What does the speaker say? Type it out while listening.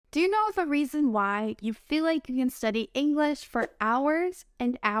Do you know the reason why you feel like you can study English for hours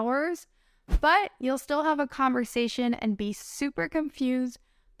and hours, but you'll still have a conversation and be super confused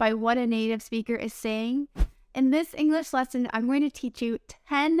by what a native speaker is saying? In this English lesson, I'm going to teach you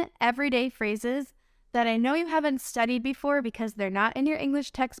 10 everyday phrases that I know you haven't studied before because they're not in your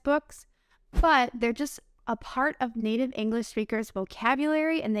English textbooks, but they're just a part of native English speakers'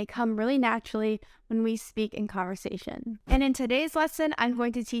 vocabulary, and they come really naturally when we speak in conversation. And in today's lesson, I'm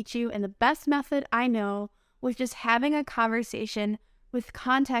going to teach you in the best method I know, which is having a conversation with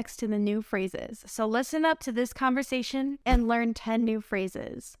context to the new phrases. So listen up to this conversation and learn 10 new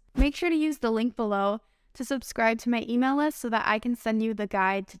phrases. Make sure to use the link below to subscribe to my email list so that I can send you the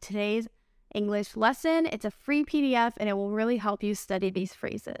guide to today's English lesson. It's a free PDF and it will really help you study these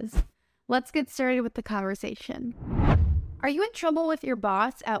phrases. Let's get started with the conversation. Are you in trouble with your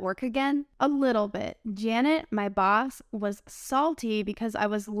boss at work again? A little bit. Janet, my boss, was salty because I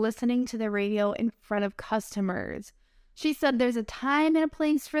was listening to the radio in front of customers. She said there's a time and a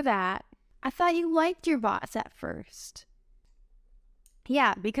place for that. I thought you liked your boss at first.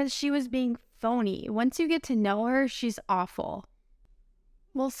 Yeah, because she was being phony. Once you get to know her, she's awful.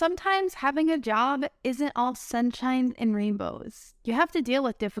 Well, sometimes having a job isn't all sunshine and rainbows. You have to deal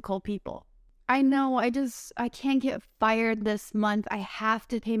with difficult people. I know, I can't get fired this month. I have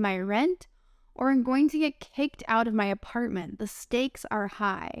to pay my rent or I'm going to get kicked out of my apartment. The stakes are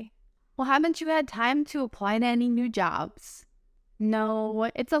high. Well, haven't you had time to apply to any new jobs?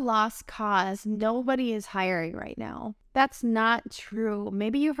 No, it's a lost cause. Nobody is hiring right now. That's not true.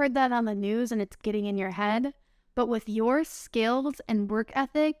 Maybe you heard that on the news and it's getting in your head. But with your skills and work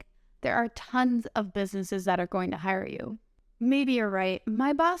ethic, there are tons of businesses that are going to hire you. Maybe you're right.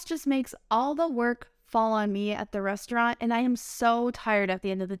 My boss just makes all the work fall on me at the restaurant, and I am so tired at the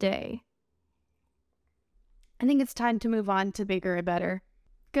end of the day. I think it's time to move on to bigger and better.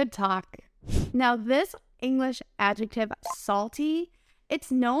 Good talk. Now, this English adjective, salty,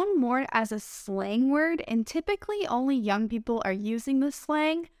 it's known more as a slang word, and typically only young people are using this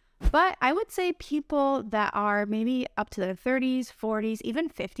slang. But I would say people that are maybe up to their 30s, 40s, even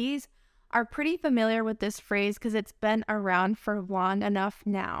 50s are pretty familiar with this phrase because it's been around for long enough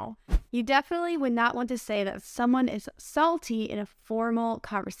now. You definitely would not want to say that someone is salty in a formal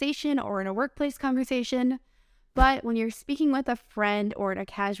conversation or in a workplace conversation. But when you're speaking with a friend or in a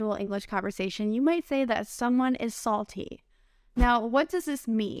casual English conversation, you might say that someone is salty. Now, what does this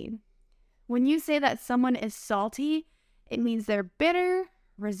mean? When you say that someone is salty, it means they're bitter,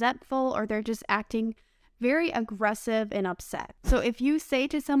 resentful, or they're just acting very aggressive and upset. So if you say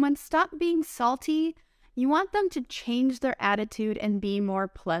to someone, stop being salty, you want them to change their attitude and be more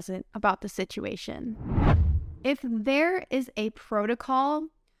pleasant about the situation. If there is a protocol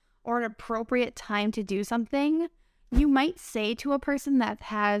or an appropriate time to do something, you might say to a person that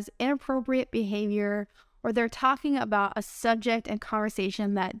has inappropriate behavior or they're talking about a subject and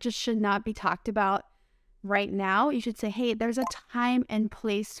conversation that just should not be talked about right now, you should say, hey, there's a time and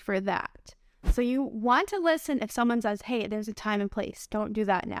place for that. So you want to listen if someone says, hey, there's a time and place. Don't do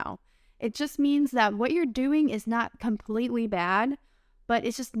that now. It just means that what you're doing is not completely bad, but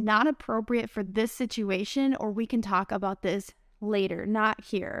it's just not appropriate for this situation, or we can talk about this later, not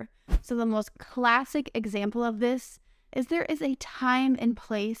here. So the most classic example of this is there is a time and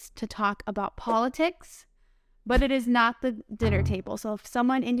place to talk about politics, but it is not the dinner table. So if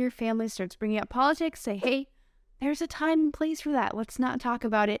someone in your family starts bringing up politics, say, hey, there's a time and place for that. Let's not talk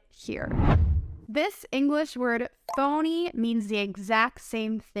about it here. This English word phony means the exact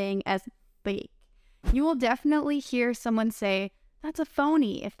same thing as fake. You will definitely hear someone say, that's a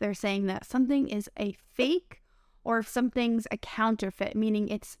phony, if they're saying that something is a fake or if something's a counterfeit, meaning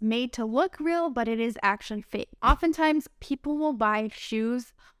it's made to look real, but it is actually fake. Oftentimes, people will buy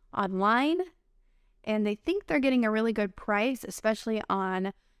shoes online and they think they're getting a really good price, especially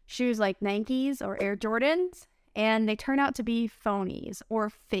on shoes like Nikes or Air Jordans, and they turn out to be phonies or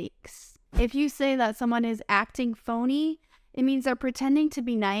fakes. If you say that someone is acting phony, it means they're pretending to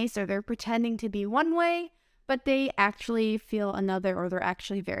be nice or they're pretending to be one way, but they actually feel another or they're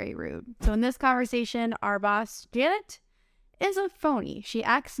actually very rude. So in this conversation, our boss, Janet, is a phony. She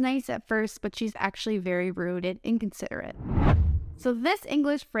acts nice at first, but she's actually very rude and inconsiderate. So this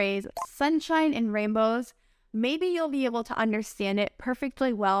English phrase, sunshine and rainbows, maybe you'll be able to understand it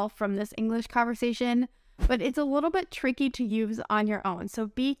perfectly well from this English conversation, but it's a little bit tricky to use on your own. So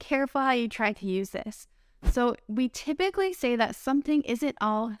be careful how you try to use this. So we typically say that something isn't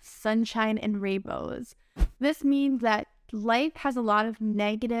all sunshine and rainbows. This means that life has a lot of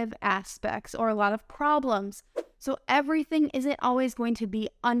negative aspects or a lot of problems. So everything isn't always going to be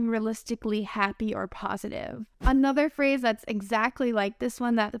unrealistically happy or positive. Another phrase that's exactly like this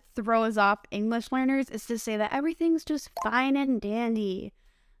one that throws off English learners is to say that everything's just fine and dandy,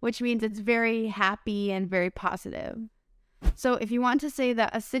 which means it's very happy and very positive. So if you want to say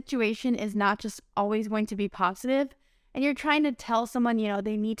that a situation is not just always going to be positive, and you're trying to tell someone,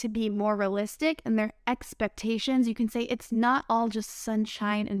 they need to be more realistic in their expectations, you can say it's not all just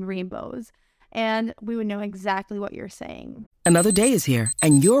sunshine and rainbows. And we would know exactly what you're saying. Another day is here,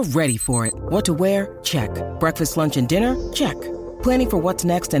 and you're ready for it. What to wear? Check. Breakfast, lunch, and dinner? Check. Planning for what's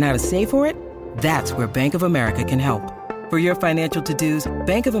next and how to save for it? That's where Bank of America can help. For your financial to-dos,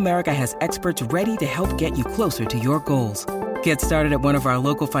 Bank of America has experts ready to help get you closer to your goals. Get started at one of our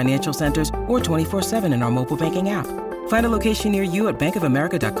local financial centers or 24/7 in our mobile banking app. Find a location near you at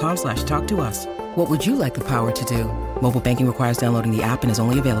bankofamerica.com/talktous. What would you like the power to do? Mobile banking requires downloading the app and is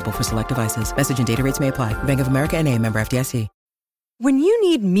only available for select devices. Message and data rates may apply. Bank of America N.A., member FDIC. When you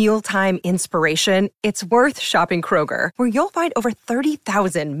need mealtime inspiration, it's worth shopping Kroger, where you'll find over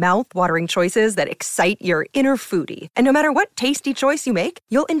 30,000 mouth-watering choices that excite your inner foodie. And no matter what tasty choice you make,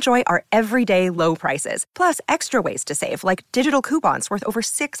 you'll enjoy our everyday low prices, plus extra ways to save, like digital coupons worth over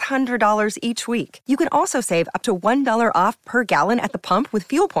 $600 each week. You can also save up to $1 off per gallon at the pump with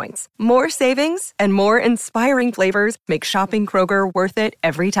fuel points. More savings and more inspiring flavors make shopping Kroger worth it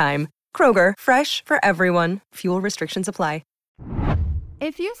every time. Kroger, fresh for everyone. Fuel restrictions apply.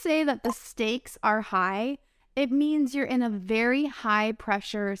 If you say that the stakes are high, it means you're in a very high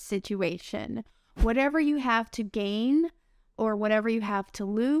pressure situation. Whatever you have to gain or whatever you have to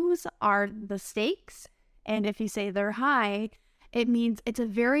lose are the stakes. And if you say they're high, it means it's a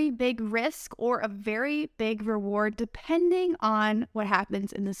very big risk or a very big reward depending on what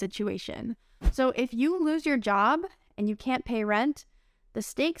happens in the situation. So if you lose your job and you can't pay rent, the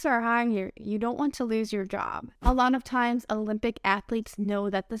stakes are high here. You don't want to lose your job. A lot of times, Olympic athletes know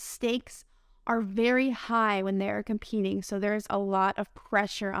that the stakes are very high when they're competing. So there's a lot of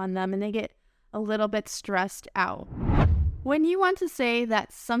pressure on them and they get a little bit stressed out. When you want to say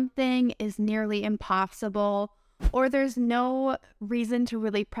that something is nearly impossible or there's no reason to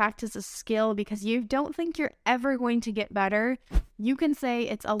really practice a skill because you don't think you're ever going to get better, you can say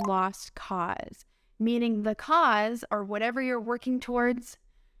it's a lost cause. Meaning the cause or whatever you're working towards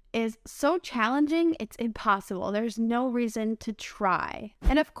is so challenging, it's impossible. There's no reason to try.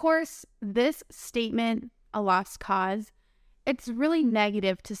 And of course, this statement, a lost cause, it's really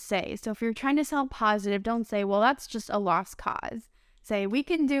negative to say. So if you're trying to sound positive, don't say, well, that's just a lost cause. Say, we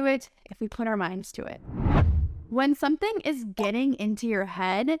can do it if we put our minds to it. When something is getting into your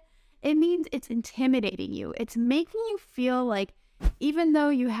head, it means it's intimidating you. It's making you feel like even though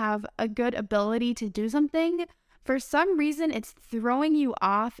you have a good ability to do something, for some reason it's throwing you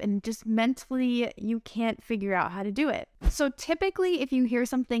off and just mentally you can't figure out how to do it. So typically if you hear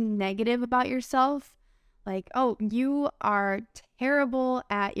something negative about yourself, like, oh, you are terrible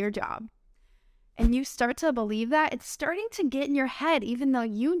at your job, and you start to believe that, it's starting to get in your head, even though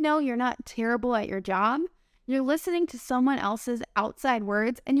you know you're not terrible at your job. You're listening to someone else's outside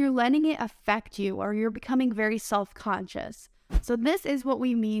words and you're letting it affect you, or you're becoming very self-conscious. So this is what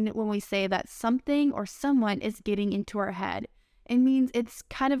we mean when we say that something or someone is getting into our head. It means it's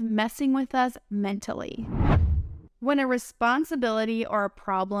kind of messing with us mentally. When a responsibility or a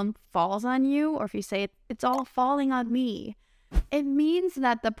problem falls on you, or if you say it's all falling on me, it means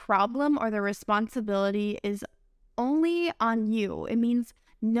that the problem or the responsibility is only on you. It means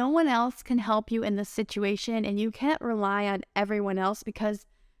no one else can help you in this situation and you can't rely on everyone else because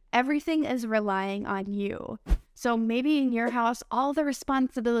everything is relying on you. So maybe in your house, all the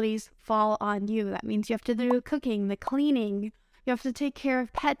responsibilities fall on you. That means you have to do the cooking, the cleaning, you have to take care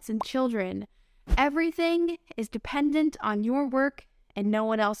of pets and children. Everything is dependent on your work and no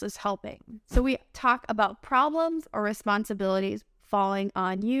one else is helping. So we talk about problems or responsibilities falling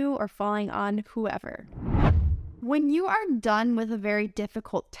on you or falling on whoever. When you are done with a very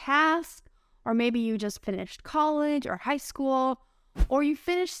difficult task, or maybe you just finished college or high school, or you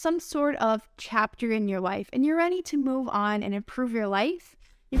finished some sort of chapter in your life and you're ready to move on and improve your life,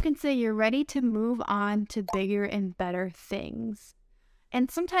 you can say you're ready to move on to bigger and better things. And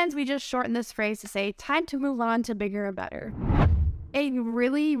sometimes we just shorten this phrase to say, time to move on to bigger and better. A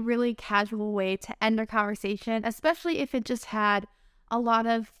really, really casual way to end a conversation, especially if it just had a lot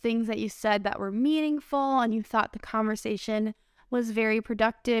of things that you said that were meaningful and you thought the conversation was very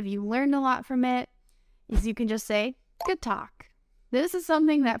productive, you learned a lot from it, is you can just say, good talk. This is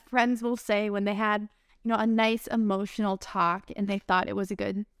something that friends will say when they had, a nice emotional talk and they thought it was a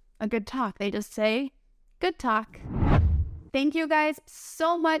good talk. They just say, good talk. Thank you guys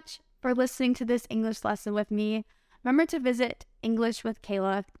so much for listening to this English lesson with me. Remember to visit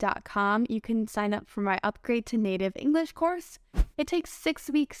EnglishWithKayla.com. You can sign up for my Upgrade to Native English course. It takes 6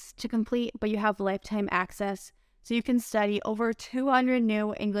 weeks to complete, but you have lifetime access. So you can study over 200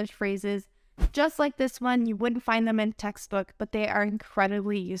 new English phrases. Just like this one, you wouldn't find them in a textbook, but they are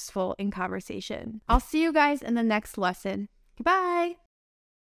incredibly useful in conversation. I'll see you guys in the next lesson. Goodbye!